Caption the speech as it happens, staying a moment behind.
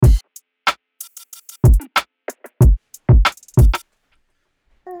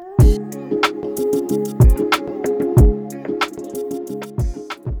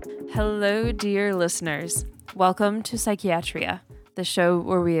Hello, dear listeners. Welcome to Psychiatria, the show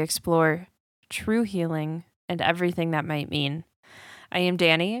where we explore true healing and everything that might mean. I am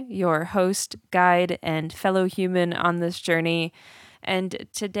Danny, your host, guide, and fellow human on this journey. And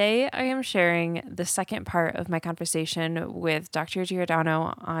today I am sharing the second part of my conversation with Dr.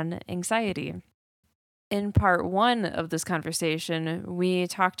 Giordano on anxiety. In part one of this conversation, we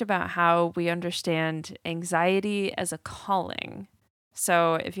talked about how we understand anxiety as a calling.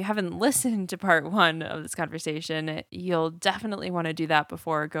 So, if you haven't listened to part one of this conversation, you'll definitely want to do that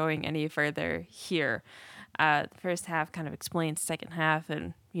before going any further here. The first half kind of explains the second half,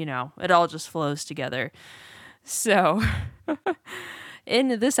 and it all just flows together. So,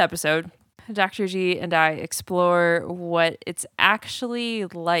 in this episode, Dr. G and I explore what it's actually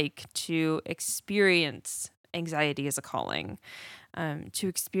like to experience anxiety as a calling, to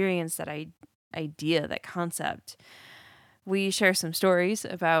experience that idea, that concept. We share some stories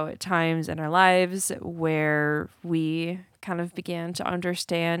about times in our lives where we kind of began to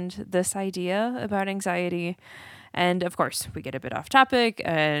understand this idea about anxiety. And of course, we get a bit off topic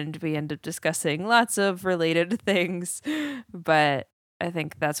and we end up discussing lots of related things. But I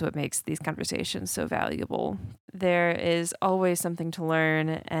think that's what makes these conversations so valuable. There is always something to learn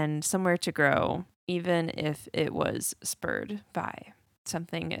and somewhere to grow, even if it was spurred by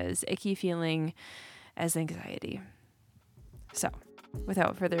something as icky feeling as anxiety. So,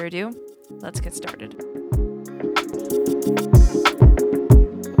 without further ado, let's get started.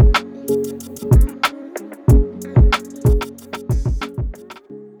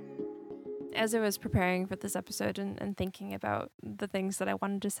 As I was preparing for this episode and thinking about the things that I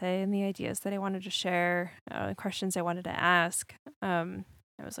wanted to say and the ideas that I wanted to share, questions I wanted to ask, I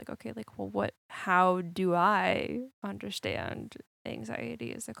was like, okay, how do I understand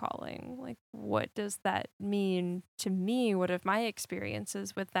anxiety as a calling? Like, what does that mean to me? What have my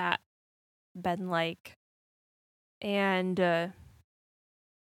experiences with that been like? And the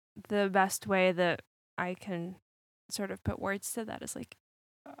best way that I can sort of put words to that is like,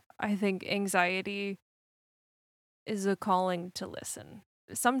 I think anxiety is a calling to listen.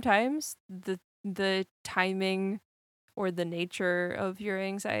 Sometimes the timing or the nature of your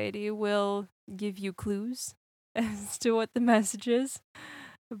anxiety will give you clues as to what the message is.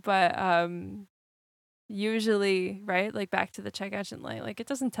 But usually, right, like back to the check engine light, like it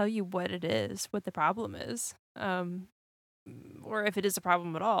doesn't tell you what it is, what the problem is. Or if it is a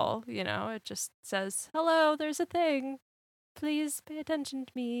problem at all, it just says, "Hello, there's a thing. Please pay attention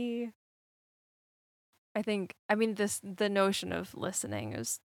to me." The notion of listening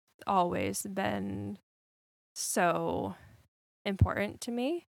has always been so important to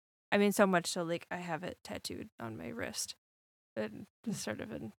me. I mean, so much so, like, I have it tattooed on my wrist in sort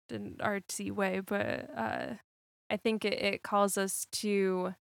of an artsy way, but I think it calls us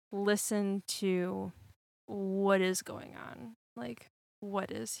to listen to what is going on, like,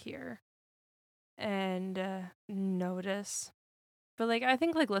 what is here, and notice. But, like, I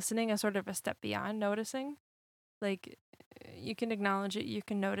think, like, listening is sort of a step beyond noticing. Like, you can acknowledge it, you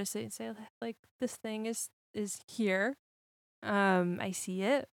can notice it and say, like, this thing is here. I see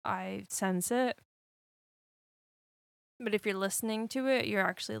it, I sense it. But if you're listening to it, you're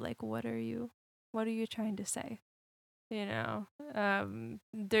actually like, what are you trying to say?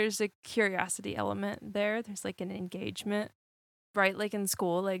 There's a curiosity element there. There's like an engagement, right? Like in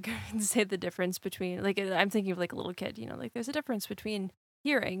school, like say the difference between, like, I'm thinking of like a little kid, like there's a difference between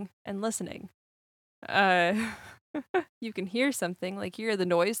hearing and listening. Uh, you can hear something, like hear the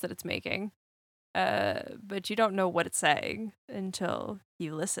noise that it's making, but you don't know what it's saying until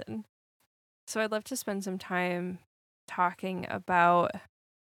you listen. So I'd love to spend some time talking about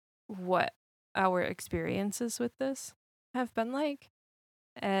what our experiences with this have been like,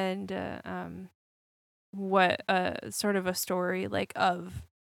 and what sort of a story like of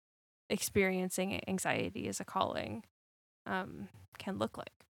experiencing anxiety as a calling can look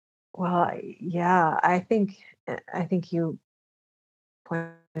like. Well, yeah, I think you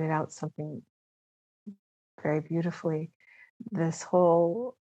pointed out something very beautifully. This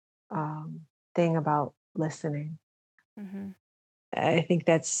whole thing about listening. Mm-hmm. I think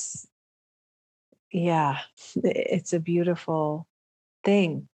that's yeah, it's a beautiful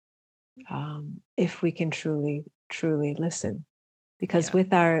thing if we can truly listen. Because Yeah.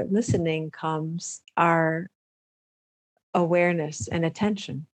 with our listening comes our awareness and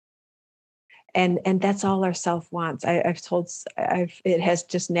attention. And that's all our self wants. I've it has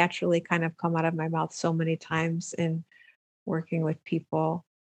just naturally kind of come out of my mouth so many times in working with people.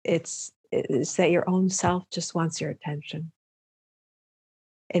 It's that your own self just wants your attention,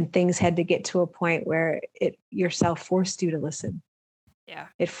 and things had to get to a point where it yourself forced you to listen. Yeah.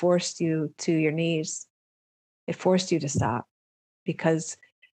 It forced you to your knees. It forced you to stop, because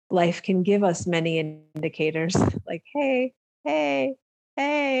life can give us many indicators like, hey, hey,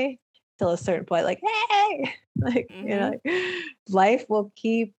 hey, till a certain point, like, hey, like, Mm-hmm. life will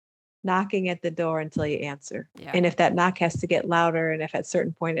keep knocking at the door until you answer. Yeah. And if that knock has to get louder, and if at a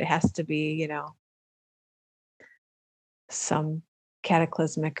certain point it has to be, some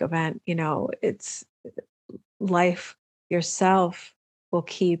cataclysmic event, it's life yourself will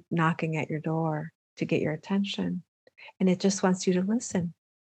keep knocking at your door to get your attention. And it just wants you to listen.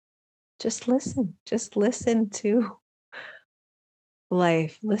 Just listen. Just listen to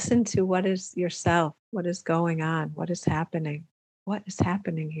life. Listen to what is yourself, what is going on, what is happening. What is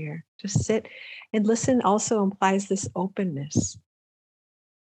happening here? Just sit and listen also implies this openness,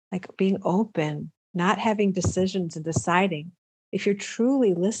 like being open, not having decisions and deciding. If you're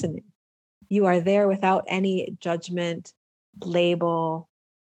truly listening, you are there without any judgment, label,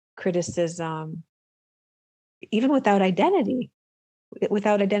 criticism, even without identity,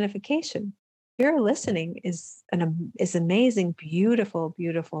 without identification. Pure listening is amazing, beautiful,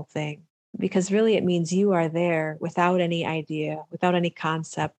 beautiful thing, because really it means you are there without any idea, without any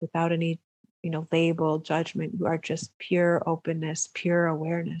concept, without any label, judgment. You are just pure openness, pure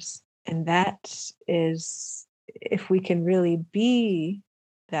awareness. And that is, if we can really be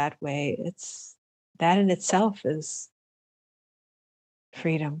that way, it's that in itself is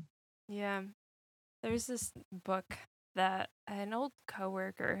freedom. Yeah. There's this book that an old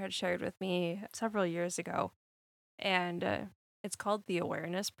coworker had shared with me several years ago, and it's called The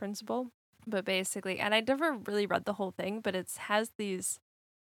Awareness Principle. But basically, and I never really read the whole thing, but it has these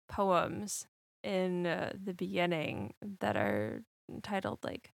poems in the beginning that are titled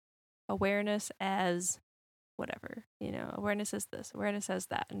like awareness as whatever, awareness as this, awareness as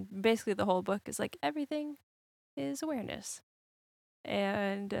that. And basically, the whole book is like everything is awareness.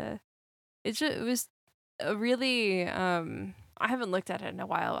 And it was a really, I haven't looked at it in a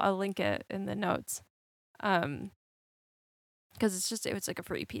while. I'll link it in the notes. Because it was like a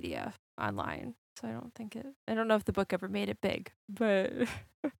free PDF online. So I don't know if the book ever made it big, but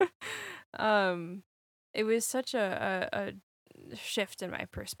um, it was such a shift in my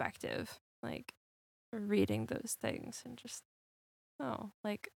perspective, like reading those things and just, oh,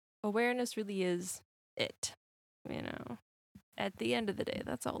 like awareness really is it, you know. At the end of the day,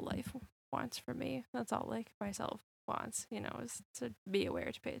 that's all life wants from me. That's all like myself wants, is to be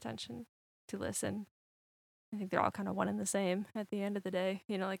aware, to pay attention, to listen. I think they're all kind of one and the same at the end of the day,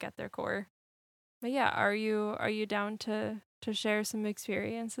 like at their core. But yeah, are you down to share some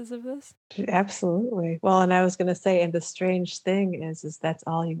experiences of this? Absolutely. Well, and I was going to say, and the strange thing is that's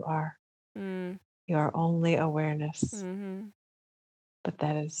all you are. Mm. You are only awareness, Mm-hmm. but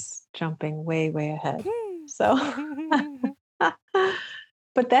that is jumping way, way ahead. So,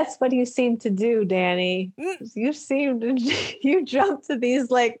 but that's what you seem to do, Danny. You seem to, you jump to these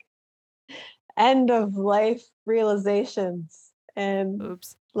like end of life realizations, and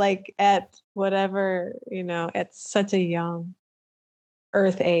Oops. like at whatever, at such a young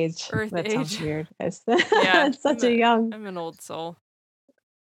earth age. Earth That sounds age. weird. It's, Yeah, it's such a young. I'm an old soul.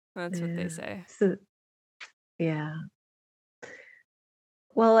 That's what they Yeah. say. So, yeah.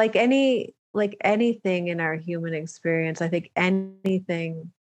 Well, like anything in our human experience, I think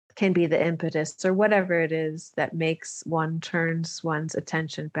anything can be the impetus or whatever it is that makes one turns one's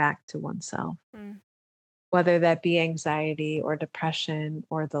attention back to oneself. Mm. Whether that be anxiety or depression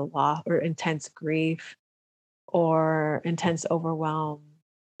or the loss or intense grief or intense overwhelm,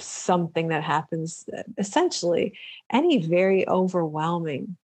 something that happens, essentially any very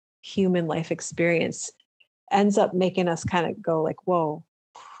overwhelming human life experience ends up making us kind of go like, whoa,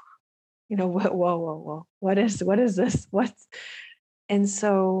 whoa. What is this? What's And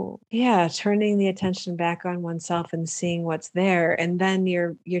so, yeah, turning the attention back on oneself and seeing what's there. And then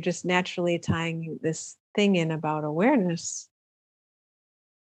you're just naturally tying this thing in about awareness.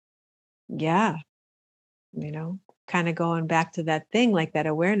 Yeah, you know, kind of going back to that thing, like that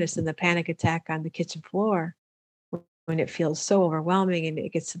awareness and the panic attack on the kitchen floor when it feels so overwhelming and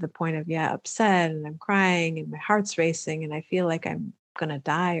it gets to the point of, yeah, upset and I'm crying and my heart's racing and I feel like I'm going to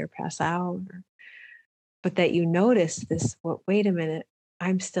die or pass out. But that you notice this, well, wait a minute,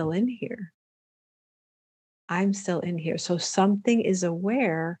 I'm still in here. I'm still in here. So something is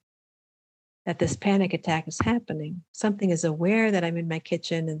aware that this panic attack is happening. Something is aware that I'm in my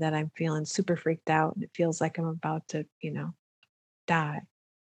kitchen and that I'm feeling super freaked out and it feels like I'm about to, die.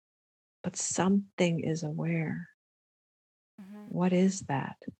 But something is aware. Mm-hmm. What is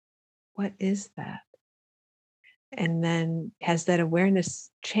that? What is that? And then has that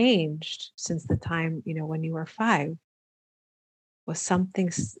awareness changed since the time, when you were 5? Was something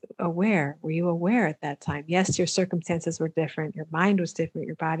aware? Were you aware at that time? Yes, your circumstances were different, your mind was different,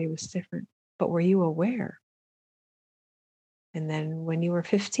 your body was different, but were you aware? And then when you were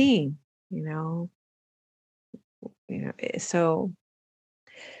 15, you know, so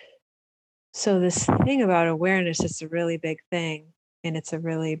this thing about awareness is a really big thing, and it's a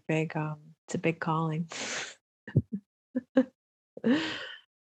really big it's a big calling.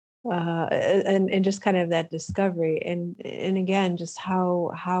 And just kind of that discovery, and again, just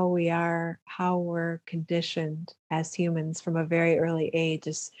how we're conditioned as humans from a very early age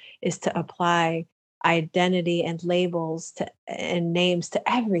is to apply identity and labels to and names to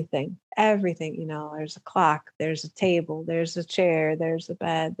everything. There's a clock, there's a table, there's a chair, there's a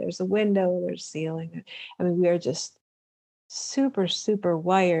bed, there's a window, there's ceiling. I mean, we are just super, super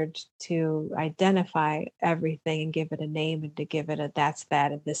wired to identify everything and give it a name, and to give it a that's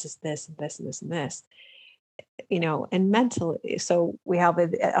that, and this is this, and this, and this, and this, and mentally. So we have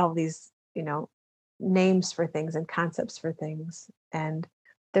all these, names for things and concepts for things. And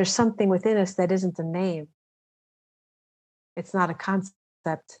there's something within us that isn't a name. It's not a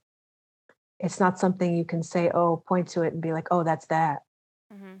concept. It's not something you can say, oh, point to it and be like, oh, that's that.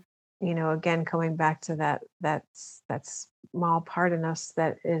 Mm-hmm. Again, coming back to that small part in us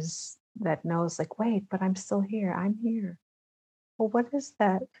that knows, like, wait, but I'm still here. I'm here. Well, what is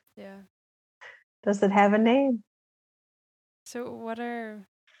that? Yeah. Does it have a name? So what are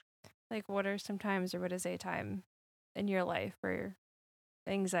some times, or what is a time in your life where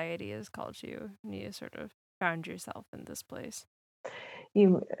anxiety has called you and you sort of found yourself in this place?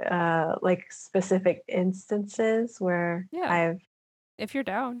 You like specific instances where Yeah. I've If you're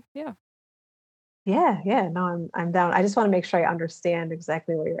down. Yeah. yeah, no, I'm down. I just want to make sure I understand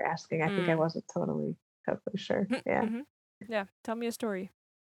exactly what you're asking. I think I Mm. wasn't totally sure. Yeah. Mm-hmm. Yeah. Tell me a story.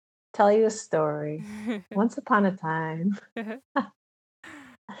 Tell you a story. Once upon a time,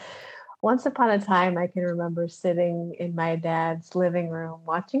 Once upon a time, I can remember sitting in my dad's living room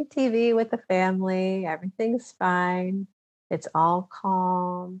watching TV with the family. Everything's fine. It's all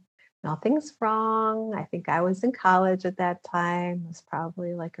calm. Nothing's wrong. I think I was in college at that time. I was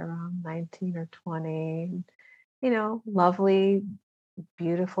probably like around 19 or 20. Lovely,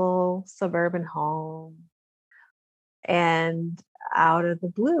 beautiful suburban home. And out of the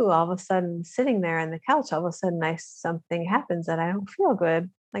blue, all of a sudden, sitting there on the couch, all of a sudden, something happens that I don't feel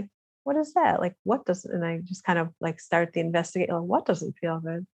good. Like, what is that? Like, what does? And I just kind of like start the investigate. Like, what doesn't feel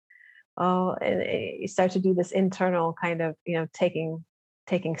good? Oh, and you start to do this internal kind of,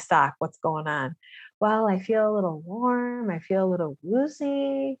 taking stock. What's going on? Well, I feel a little warm. I feel a little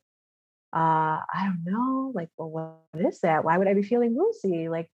woozy. I don't know. Like, well, what is that? Why would I be feeling woozy?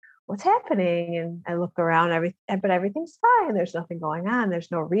 Like, what's happening? And I look around, but everything's fine. There's nothing going on.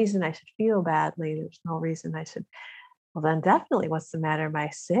 There's no reason I should feel badly. There's no reason I should. Well, then definitely, what's the matter? Am I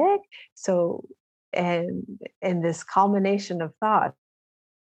sick? So, and this culmination of thought,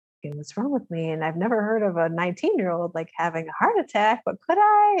 "Okay, what's wrong with me?" And I've never heard of a 19-year-old like having a heart attack, but could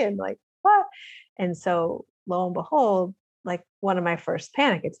I? And like, what? And so, lo and behold, like one of my first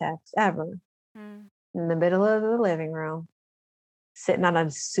panic attacks ever, Mm. in the middle of the living room, sitting on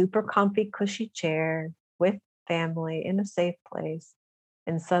a super comfy, cushy chair with family in a safe place,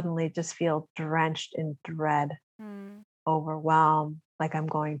 and suddenly just feel drenched in dread, Mm. overwhelmed, like I'm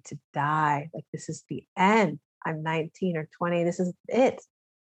going to die. Like, this is the end. I'm 19 or 20. This is it.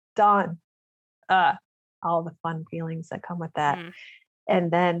 Done. Uh, all the fun feelings that come with that. Mm.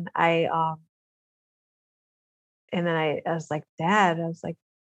 And then I was like, Dad, I was like,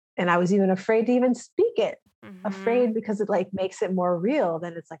 and I was even afraid to even speak it. Mm-hmm. Afraid because it like makes it more real.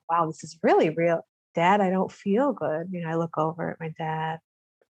 Then it's like, wow, this is really real. Dad, I don't feel good. I look over at my dad,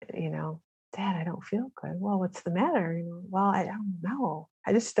 you know, Dad, I don't feel good. Well, what's the matter? Well, I don't know.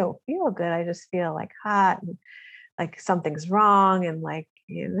 I just don't feel good. I just feel like hot and like something's wrong. And like,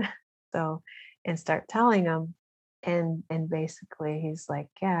 so, and start telling him. And basically he's like,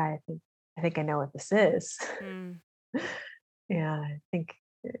 yeah, I think I know what this is. Mm. Yeah, I think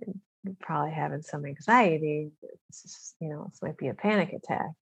you're probably having some anxiety. This might be a panic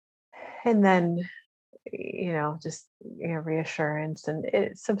attack. And then, just reassurance, and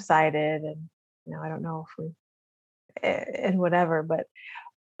it subsided. And I don't know if we and whatever, but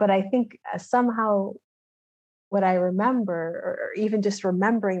I think somehow what I remember, or even just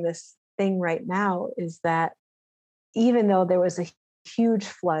remembering this thing right now, is that even though there was a huge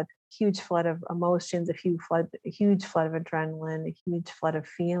flood, huge flood of emotions, a huge flood of adrenaline, a huge flood of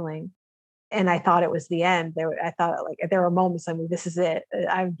feeling, and I thought it was the end. I thought, like, there were moments, I mean, this is it.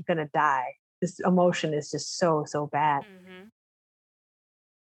 I'm gonna die. This emotion is just so, so bad. Mm-hmm.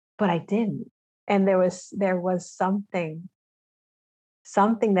 But I didn't. And there was something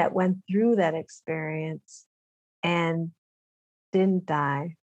something that went through that experience and didn't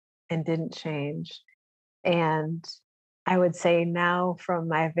die and didn't change. And I would say now, from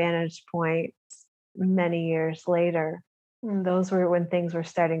my vantage point, many years later, those were when things were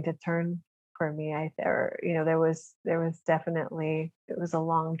starting to turn for me. There was definitely, it was a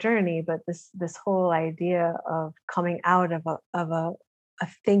long journey, but this whole idea of coming out of a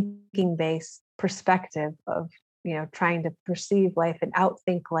thinking based perspective of, trying to perceive life and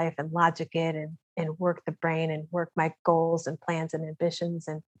outthink life and logic it and work the brain and work my goals and plans and ambitions,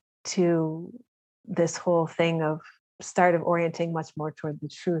 and to this whole thing of started orienting much more toward the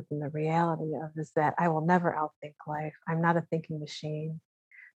truth and the reality of is that I will never outthink life. I'm not a thinking machine.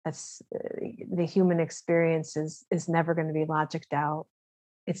 That's the human experience is never going to be logicked out.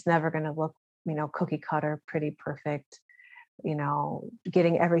 It's never going to look, cookie cutter, pretty perfect,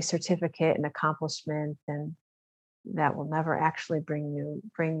 getting every certificate and accomplishment, and that will never actually bring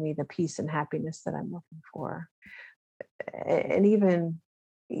me the peace and happiness that I'm looking for. And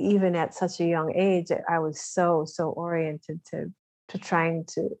even at such a young age, I was so oriented to trying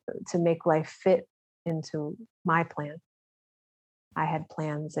to make life fit into my plan. I had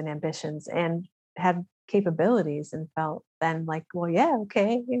plans and ambitions and had capabilities, and felt then like, well, yeah,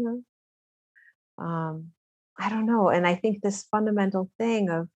 okay, I don't know. And I think this fundamental thing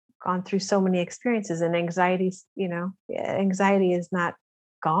of gone through so many experiences, and anxiety is not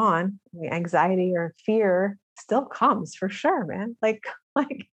gone. I mean, anxiety or fear still comes for sure, man. Like,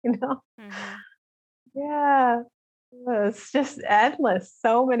 Mm-hmm. yeah, it's just endless.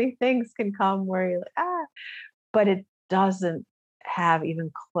 So many things can come where you're like, but it doesn't have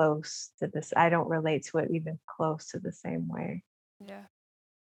even close to this. I don't relate to it even close to the same way. Yeah.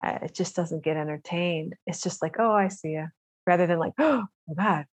 It just doesn't get entertained. It's just like, oh, I see you, rather than like, oh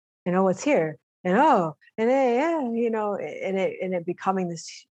God, what's here, and oh, and yeah, and it becoming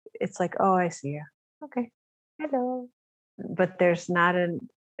this. It's like, oh, I see you. Okay, hello. But there's not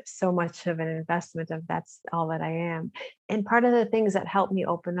so much of an investment of that's all that I am. And part of the things that helped me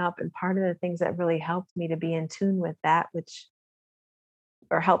open up, and part of the things that really helped me to be in tune with that, which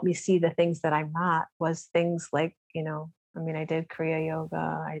or helped me see the things that I'm not, was things like, I mean, I did Kriya Yoga,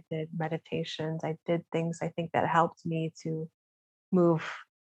 I did meditations, I did things I think that helped me to move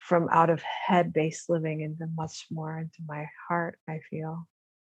from out of head based living into much more into my heart, I feel.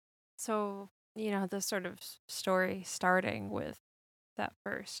 So, the sort of story starting with that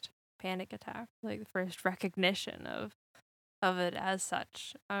first panic attack, like the first recognition of it as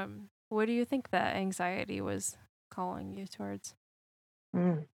such. What do you think that anxiety was calling you towards?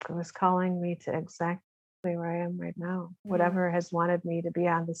 It was calling me to exactly where I am right now, Mm, whatever has wanted me to be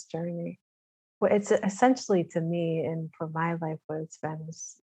on this journey. Well, it's essentially, to me and for my life, what it's been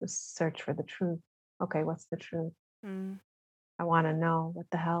is the search for the truth. Okay, what's the truth? mm, I want to know what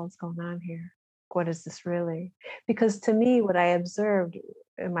the hell is going on here. What is this really? Because to me, what I observed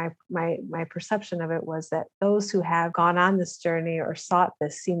in my perception of it was that those who have gone on this journey or sought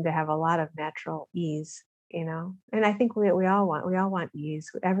this seem to have a lot of natural ease, And I think we all want ease.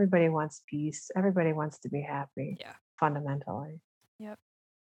 Everybody wants peace. Everybody wants to be happy, yeah. fundamentally. Yep.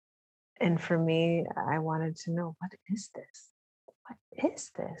 And for me, I wanted to know, what is this? What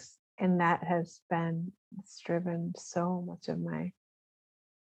is this? And that has been, it's driven so much of my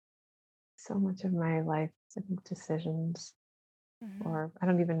life, I think, decisions, Mm-hmm. or I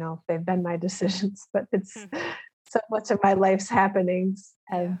don't even know if they've been my decisions, but it's so much of my life's happenings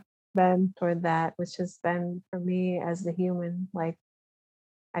have Yeah. been toward that, which has been for me as the human. Like,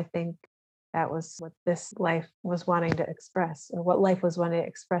 I think that was what this life was wanting to express, or what life was wanting to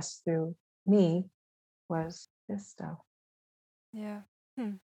express through me, was this stuff. Yeah.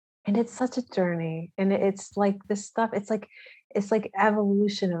 Hmm. And it's such a journey, and it's like this stuff, it's like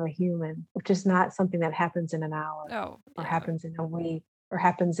evolution of a human, which is not something that happens in an hour, Oh, or yeah. happens in a week, or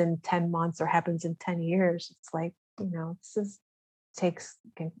happens in 10 months, or happens in 10 years. It's like, this is takes,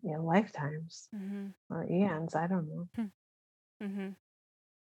 lifetimes Mm-hmm. or eons, I don't know. Mm-hmm.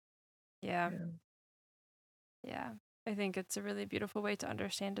 Yeah. Yeah. Yeah. I think it's a really beautiful way to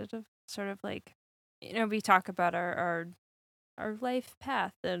understand it, of sort of like, we talk about our life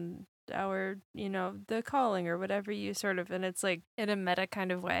path and our, the calling or whatever you sort of, and it's like in a meta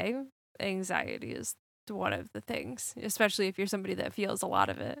kind of way, anxiety is one of the things, especially if you're somebody that feels a lot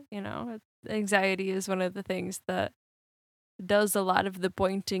of it, Anxiety is one of the things that does a lot of the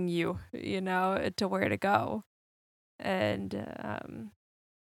pointing you, to where to go. And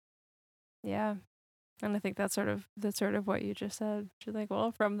yeah. And I think that's sort of what you just said. You're like,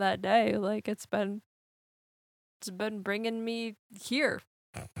 well, from that day, like it's been bringing me here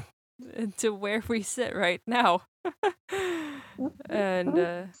to where we sit right now.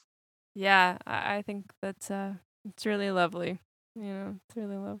 And yeah, I think that's it's really lovely. It's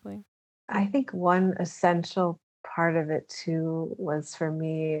really lovely. I think one essential part of it too was for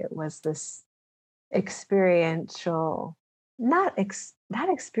me was this experiential, not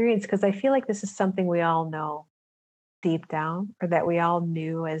experience, because I feel like this is something we all know deep down, or that we all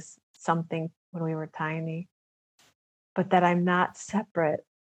knew as something when we were tiny, but that I'm not separate.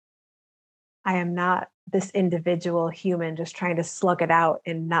 I am not this individual human just trying to slug it out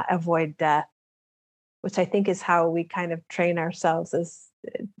and not avoid death, which I think is how we kind of train ourselves as,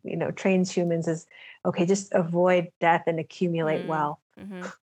 trains humans as, okay, just avoid death and accumulate Mm, wealth. mm-hmm.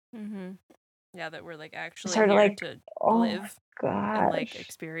 Mm-hmm. Yeah, that we're like actually Sort of here like, to oh my live and like gosh.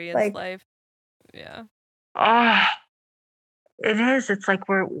 experience Like, life. Yeah. ah, it is. It's like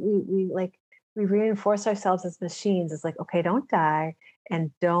we reinforce ourselves as machines. It's like, okay, don't die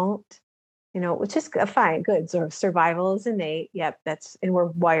and don't, which is fine, good. So survival is innate. Yep, and we're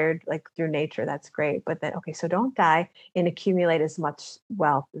wired like through nature. That's great. But then, okay, so don't die and accumulate as much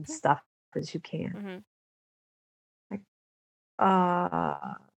wealth and stuff as you can. Mm-hmm. Like,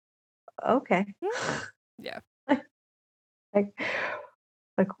 uh, okay. Yeah.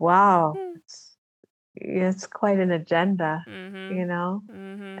 like, wow, Mm-hmm. it's quite an agenda, you Mm-hmm. know,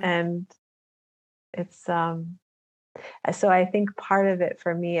 Mm-hmm. and it's so I think part of it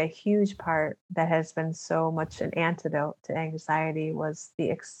for me, a huge part that has been so much an antidote to anxiety was the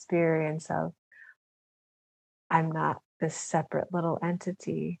experience of I'm not this separate little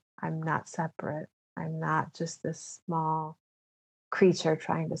entity. I'm not separate. I'm not just this small creature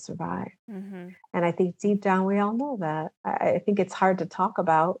trying to survive. Mm-hmm. And I think deep down we all know that. I think it's hard to talk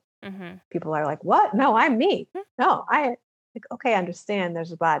about. Mm-hmm. People are like, "What? No, I'm me. No, I like okay, I understand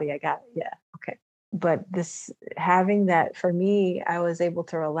there's a body. I got it. Yeah. Okay." But this having that for me, I was able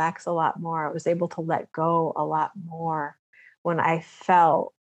to relax a lot more. I was able to let go a lot more when I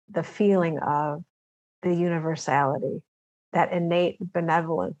felt the feeling of the universality, that innate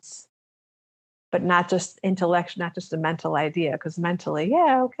benevolence, but not just intellectual, not just a mental idea. Because mentally,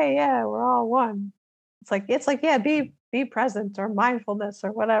 yeah, okay, yeah, we're all one. It's like, yeah, be present or mindfulness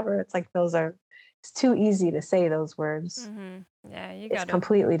or whatever. It's like those are. It's too easy to say those words. Mm-hmm. Yeah, It's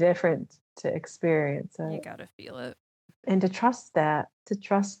completely different to experience you it gotta feel it. and to trust that. To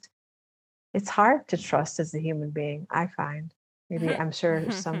trust, it's hard to trust as a human being. I find. Maybe I'm sure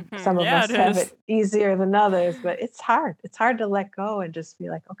some of Yeah, it us have is. it easier than others, but it's hard. It's hard to let go and just be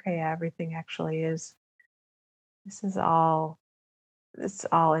like, okay, everything actually is. This is all. It's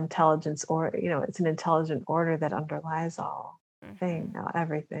all intelligence, or it's an intelligent order that underlies all Mm-hmm.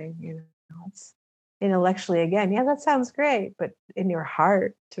 everything. It's intellectually again, yeah, that sounds great, but in your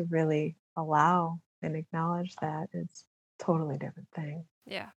heart to really allow and acknowledge that it's totally different thing.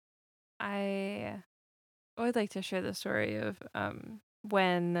 Yeah. I would like to share the story of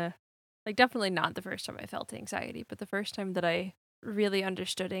when like definitely not the first time I felt anxiety, but the first time that I really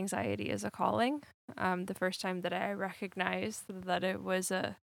understood anxiety as a calling. The first time that I recognized that it was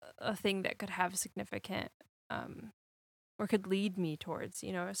a thing that could have significant um or could lead me towards,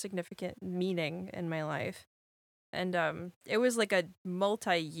 a significant meaning in my life. And it was like a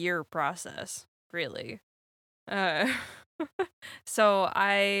multi-year process, really. Uh so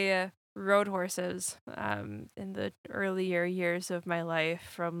I rode horses in the earlier years of my life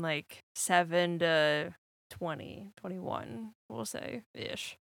from like 7 to 20, 21, we'll say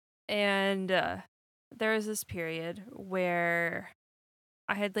ish. And there was this period where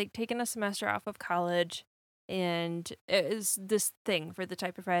I had like taken a semester off of college, and it was this thing for the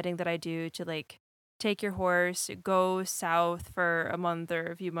type of riding that I do to like take your horse, go south for a month or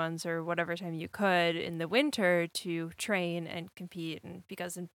a few months or whatever time you could in the winter to train and compete. And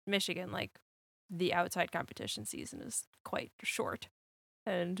because in Michigan, like the outside competition season is quite short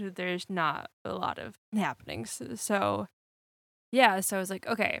and there's not a lot of happenings. So, yeah, so I was like,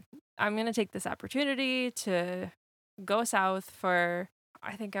 okay, I'm going to take this opportunity to go south for,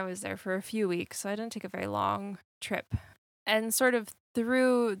 I think I was there for a few weeks, so I didn't take a very long trip. And sort of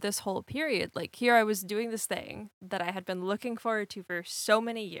through this whole period, like here I was doing this thing that I had been looking forward to for so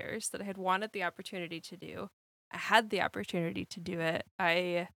many years, that I had wanted the opportunity to do. I had the opportunity to do it.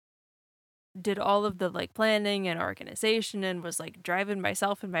 I did all of the like planning and organization and was like driving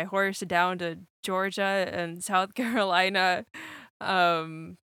myself and my horse down to Georgia and South Carolina,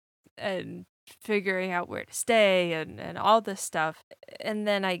 um and figuring out where to stay and all this stuff. And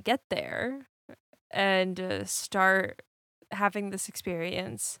then I get there and start having this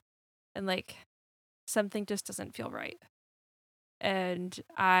experience, and like something just doesn't feel right. And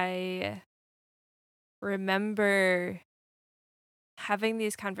I remember having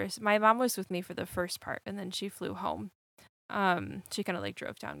these conversations. My mom was with me for the first part, and then she flew home. She kind of like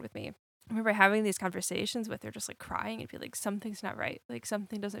drove down with me. I remember having these conversations with her, just like crying and be like, something's not right. Like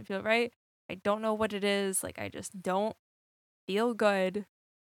something doesn't feel right. I don't know what it is. Like I just don't feel good.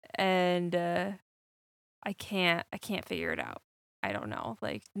 And I can't figure it out. I don't know.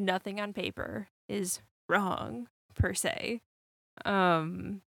 Like nothing on paper is wrong per se.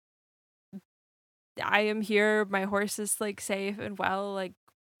 Um I am here, my horse is like safe and well, like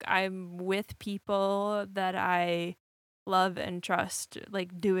I'm with people that I love and trust,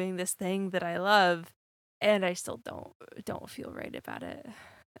 like doing this thing that I love, and I still don't feel right about it.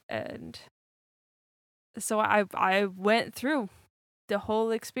 And so I went through the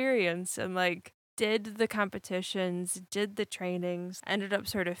whole experience and like did the competitions, did the trainings, ended up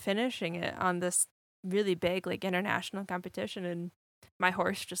sort of finishing it on this really big like international competition, and my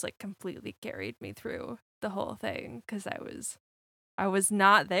horse just like completely carried me through the whole thing cuz I was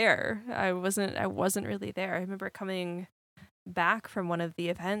not there. I wasn't really there. I remember coming back from one of the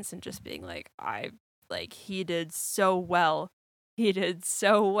events and just being like he did so well. He did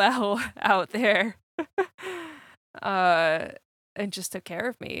so well out there. uh and just took care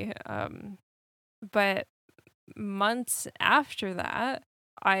of me. But months after that,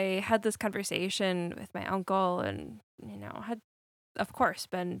 I had this conversation with my uncle and, had, of course,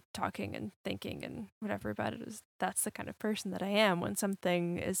 been talking and thinking and whatever about it. Is that's the kind of person that I am. When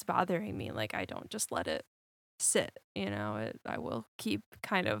something is bothering me, like, I don't just let it sit, I will keep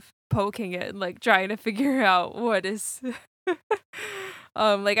kind of poking it and like trying to figure out what is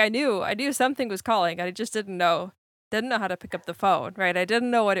like I knew something was calling. I just didn't know how to pick up the phone, right? I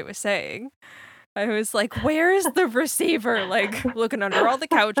didn't know what it was saying. I was like, where's the receiver? Like looking under all the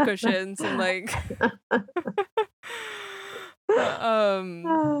couch cushions and like um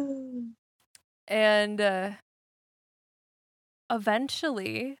Oh. and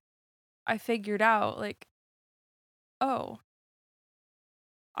eventually I figured out like, oh,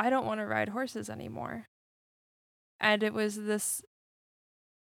 I don't want to ride horses anymore. And it was this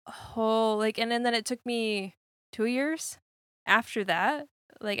whole like and then it took me 2 years after that,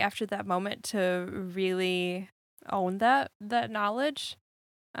 like after that moment to really own that knowledge.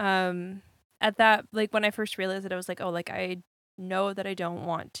 Um at that like when I first realized it, I was like, oh, like I know that I don't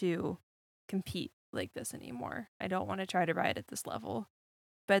want to compete like this anymore. I don't want to try to ride at this level.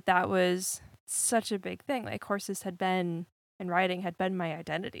 But that was such a big thing. Like horses had been and riding had been my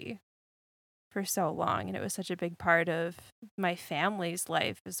identity for so long, and it was such a big part of my family's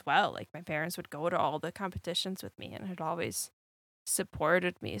life as well. Like my parents would go to all the competitions with me and had always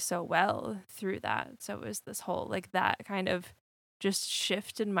supported me so well through that. So it was this whole like that kind of just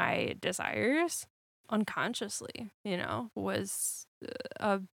shift in my desires unconsciously, was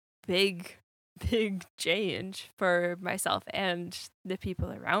a big big change for myself and the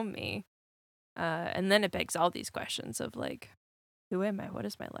people around me. And then it begs all these questions of like, who am I? What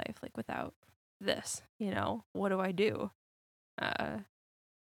is my life like without this? What do I do? Uh,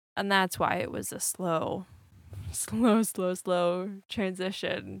 and that's why it was a slow, slow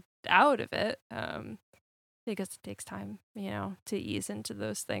transition out of it. Because it takes time, to ease into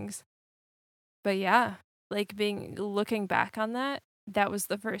those things. But yeah, like looking back on that, that was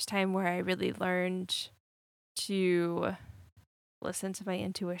the first time where I really learned to listen to my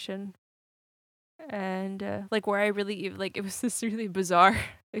intuition. And like where I really like it was this really bizarre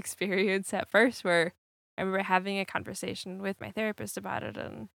experience at first where I remember having a conversation with my therapist about it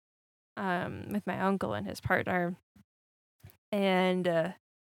and with my uncle and his partner and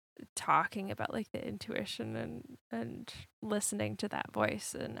talking about like the intuition and listening to that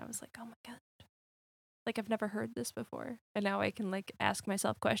voice, and I was like, oh my god, like I've never heard this before, and now I can like ask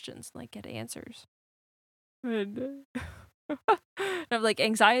myself questions and like get answers. And I'm like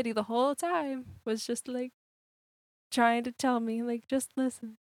anxiety the whole time was just like trying to tell me like just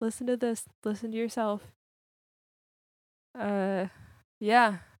listen to this, listen to yourself. uh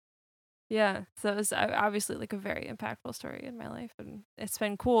yeah, so it was obviously like a very impactful story in my life, and it's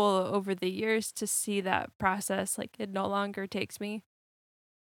been cool over the years to see that process. Like it no longer takes me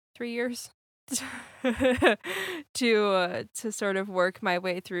 3 years to sort of work my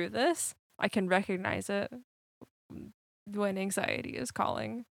way through this. I can recognize it when anxiety is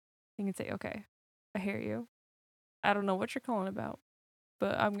calling. I can say, okay, I hear you. I don't know what you're calling about,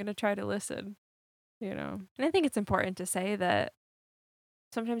 but I'm gonna try to listen. And I think it's important to say that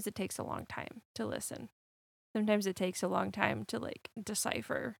sometimes it takes a long time to listen. Sometimes it takes a long time to like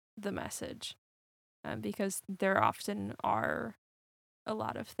decipher the message, because there often are a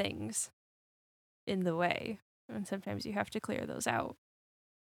lot of things in the way, and sometimes you have to clear those out.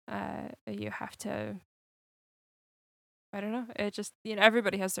 You have to, I don't know, it just,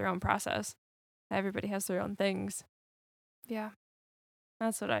 everybody has their own process. Everybody has their own things. Yeah.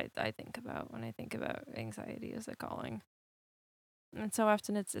 That's what I think about when I think about anxiety as a calling. And so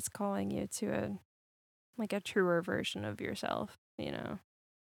often it's calling you to a truer version of yourself, you know.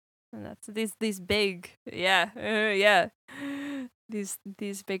 And that's these big, yeah.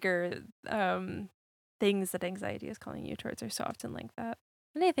 These bigger things that anxiety is calling you towards are so often like that.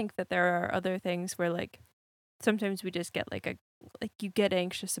 And I think that there are other things where like sometimes we just get like you get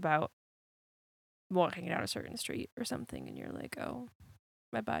anxious about walking down a certain street or something and you're like, "Oh,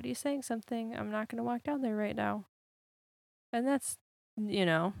 my body's saying something. I'm not going to walk down there right now." And that's, you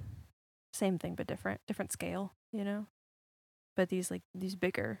know, same thing but different scale, you know. But these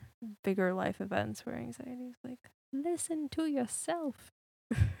bigger life events where anxiety is like, listen to yourself.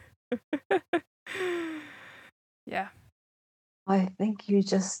 Yeah. I think you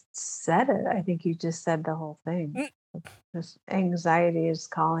just said it. I think you just said the whole thing. Mm. This anxiety is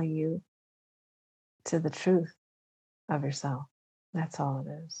calling you to the truth of yourself. That's all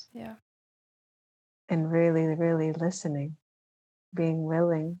it is. Yeah. And really, really listening, being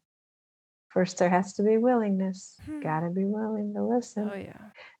willing. First, there has to be willingness. Gotta be willing to listen Oh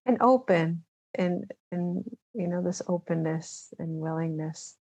yeah. and open and this openness and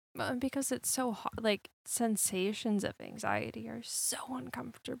willingness. Well, and because it's so hard, like sensations of anxiety are so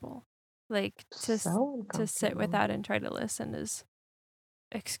uncomfortable. Like So to sit with uncomfortable. that and try to listen is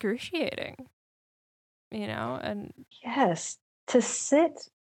excruciating, you know? And Yes, to sit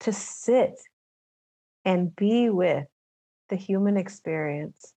and be with the human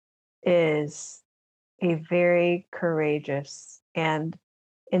experience is a very courageous, and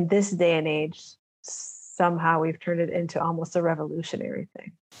in this day and age, somehow we've turned it into almost a revolutionary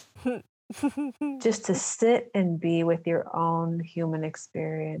thing. Just to sit and be with your own human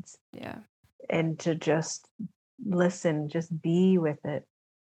experience yeah. and to just listen, just be with it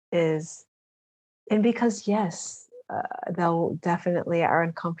is, and because yes, there definitely are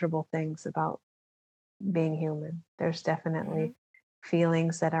uncomfortable things about being human. There's Mhm. definitely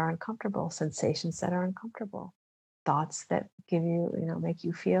feelings that are uncomfortable, sensations that are uncomfortable, thoughts that give you, make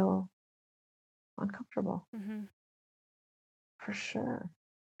you feel uncomfortable Mhm. for sure.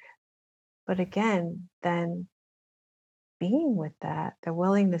 But again, then being with that, the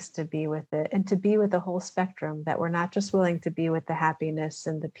willingness to be with it and to be with the whole spectrum, that we're not just willing to be with the happiness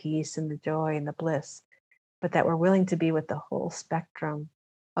and the peace and the joy and the bliss, but that we're willing to be with the whole spectrum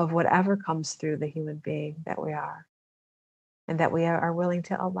of whatever comes through the human being that we are, and that we are willing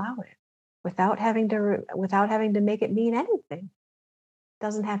to allow it without having to make it mean anything. It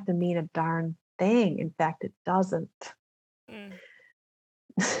doesn't have to mean a darn thing. In fact, it doesn't. Mm.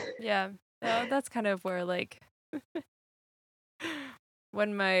 Yeah. That's kind of where like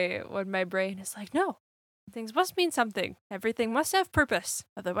when my brain is like, no, things must mean something. Everything must have purpose.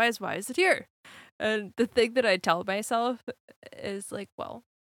 Otherwise, why is it here? And the thing that I tell myself is like, well,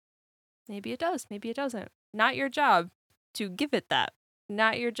 maybe it does, maybe it doesn't. Not your job to give it that.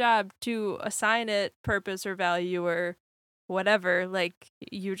 Not your job to assign it purpose or value or whatever. Like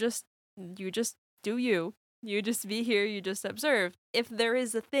you just do you. You just be here, you just observe. If there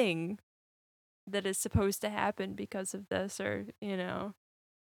is a thing that is supposed to happen because of this or,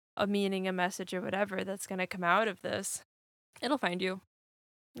 a meaning, a message or whatever that's going to come out of this, it'll find you.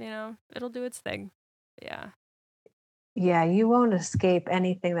 It'll do its thing. Yeah. Yeah, you won't escape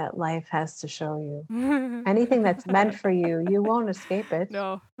anything that life has to show you. Anything that's meant for you, you won't escape it.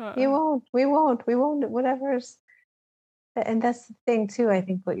 No. You won't. We won't. Whatever's. And that's the thing too. I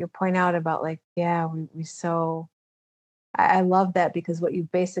think what you point out about, like, yeah, we so. I love that, because what you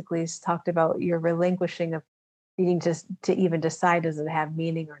basically talked about, your relinquishing of needing just to even decide, does it have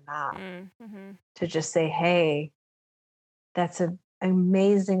meaning or not? Mm-hmm. To just say, hey, that's an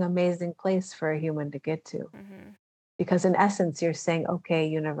amazing, amazing place for a human to get to. Mm-hmm. Because in essence, you're saying, okay,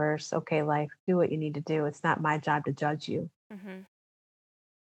 universe, okay, life, do what you need to do. It's not my job to judge you. Mm-hmm.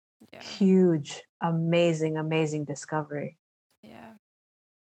 Yeah. Huge, amazing, amazing discovery Yeah.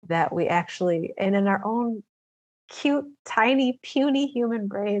 that we actually, and in our own cute, tiny, puny human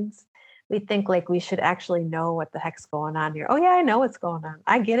brains, we think like we should actually know what the heck's going on here. Oh yeah, I know what's going on.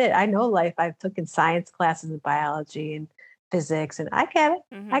 I get it. I know life. I've taken science classes in biology and physics, and I get it.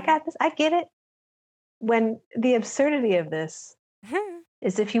 I Mm-hmm. got this. I get it. When the absurdity of this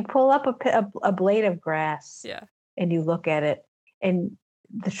is, if you pull up a blade of grass Yeah. and you look at it, and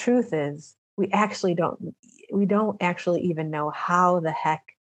the truth is, we don't actually even know how the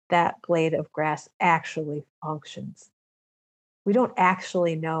heck that blade of grass actually functions. We don't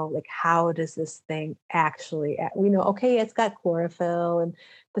actually know, like, how does this thing actually we know, okay, it's got chlorophyll and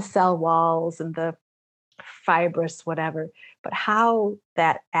the cell walls and the fibrous whatever, but how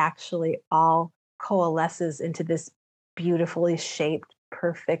that actually all coalesces into this beautifully shaped,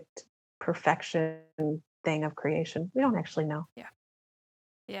 perfection thing of creation. We don't actually know.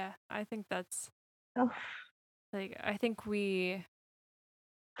 Yeah, I think that's Oh. like I think we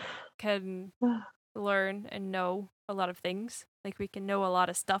can learn and know a lot of things. Like we can know a lot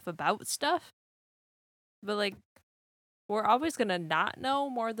of stuff about stuff, but like we're always gonna not know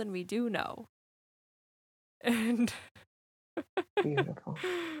more than we do know. And Beautiful.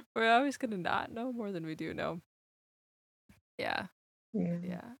 we're always gonna not know more than we do know. Yeah. Yeah.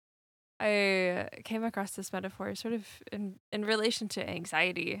 Yeah. I came across this metaphor sort of in relation to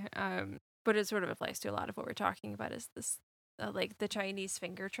anxiety, but it sort of applies to a lot of what we're talking about is this like the Chinese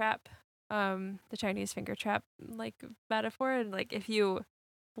finger trap, like metaphor, and like if you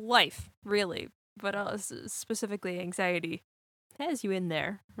life really, but specifically anxiety has you in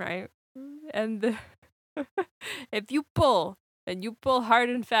there, right? And if you pull and you pull hard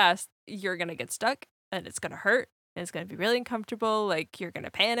and fast, you're gonna get stuck and it's gonna hurt and it's gonna be really uncomfortable. Like you're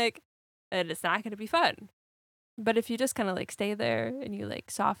gonna panic and it's not gonna be fun. But if you just kind of like stay there and you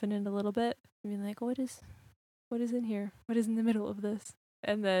like soften it a little bit, I mean, like what is in here? What is in the middle of this?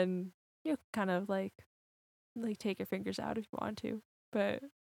 And then you kind of like take your fingers out if you want to. But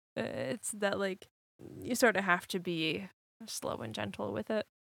it's that like you sort of have to be slow and gentle with it.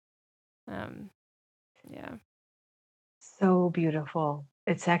 Yeah. So beautiful.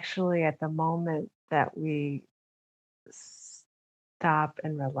 It's actually at the moment that we stop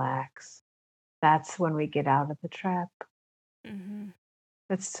and relax. That's when we get out of the trap. Mm-hmm.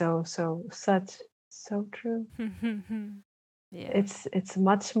 That's so true. Yeah. It's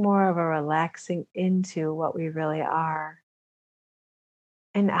much more of a relaxing into what we really are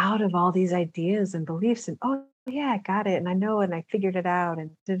and out of all these ideas and beliefs and oh yeah, I got it and I know and I figured it out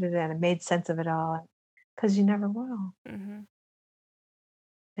and and I made sense of it all because you never will. Mm-hmm.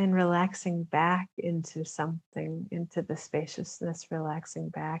 And relaxing back into something, into the spaciousness, relaxing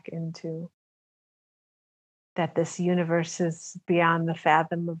back into that this universe is beyond the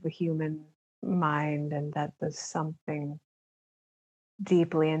fathom of the human mind and that there's something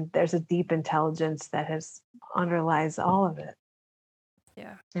deeply and there's a deep intelligence that has underlies all of it.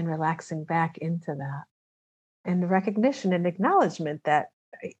 Yeah. And relaxing back into that and the recognition and acknowledgement that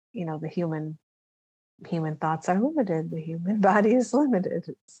the human thoughts are limited, the human body is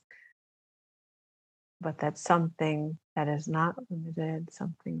limited. But that's something that is not limited,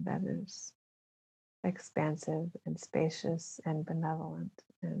 something that is expansive and spacious and benevolent,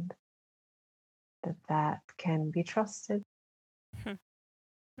 and that can be trusted.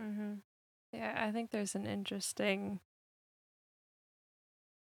 Mm-hmm. Yeah, I think there's an interesting.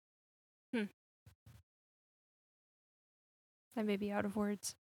 I may be out of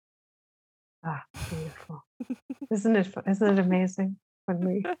words. Ah, beautiful. Isn't it amazing when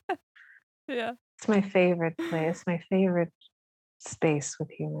we Yeah. it's my favorite place, my favorite space with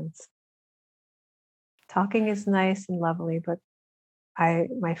humans. Talking is nice and lovely, but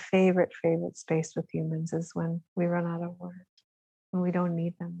my favorite space with humans is when we run out of words, when we don't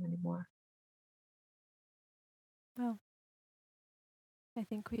need them anymore. Well, I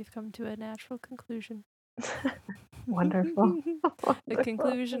think we've come to a natural conclusion. Wonderful. The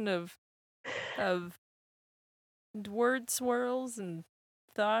conclusion of word swirls and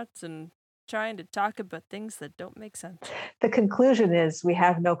thoughts and trying to talk about things that don't make sense. The conclusion is we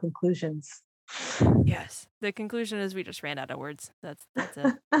have no conclusions. Yes. The conclusion is we just ran out of words. That's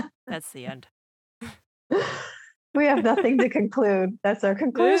it. That's the end. We have nothing to conclude. That's our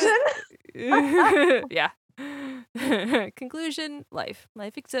conclusion. Yeah. Conclusion, life.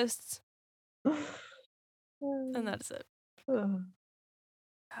 Life exists. And that's it.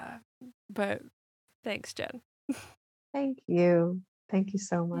 But thanks, Jen. Thank you. Thank you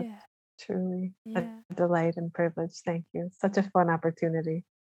so much. Yeah. Truly Yeah. a delight and privilege. Thank you. Such a fun opportunity.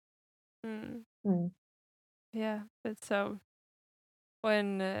 Yeah. But so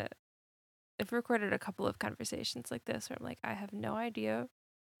when I've recorded a couple of conversations like this where I'm like, I have no idea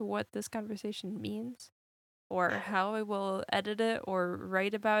what this conversation means or how I will edit it or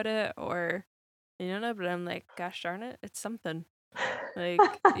write about it or but I'm like, gosh darn it, it's something. Like,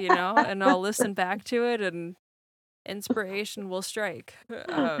 and I'll listen back to it and inspiration will strike.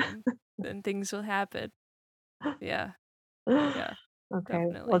 And things will happen. Yeah. Yeah. Okay.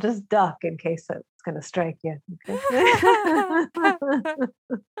 Definitely. Well, just duck in case it's going to strike you. In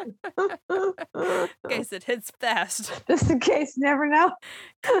case it hits fast. Just in case, you never know.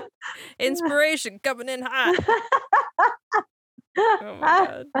 Inspiration coming in hot. Oh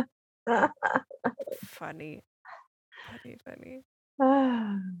my god. Funny.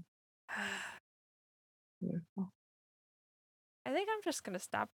 Beautiful. I think I'm just gonna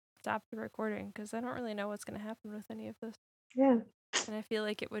stop stop the recording because I don't really know what's going to happen with any of this. Yeah. And I feel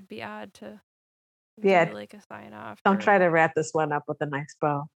like it would be odd to Yeah. do like a sign off. Don't try to wrap this one up with a nice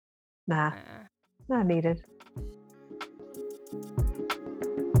bow. Nah, not needed.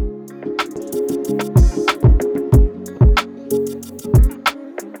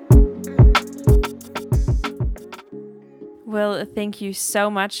 Well, thank you so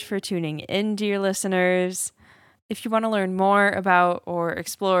much for tuning in, dear listeners. If you want to learn more about or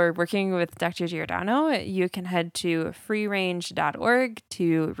explore working with Dr. Giordano, you can head to freerange.org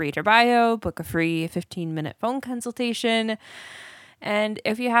to read her bio, book a free 15-minute phone consultation. And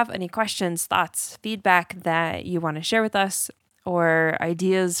if you have any questions, thoughts, feedback that you want to share with us, or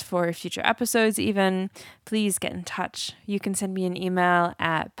ideas for future episodes even, please get in touch. You can send me an email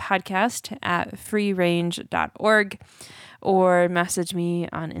at podcast@freerange.org or message me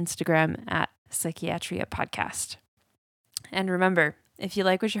on Instagram at Psychiatria Podcast. And remember, if you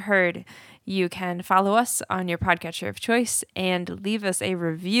like what you heard, you can follow us on your podcatcher of choice and leave us a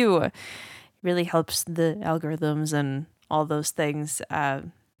review. It really helps the algorithms and all those things.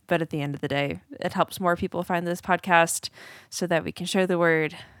 But at the end of the day, it helps more people find this podcast so that we can share the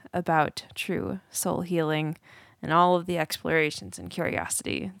word about true soul healing and all of the explorations and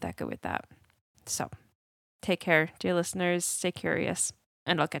curiosity that go with that. So take care, dear listeners. Stay curious,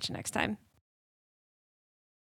 and I'll catch you next time.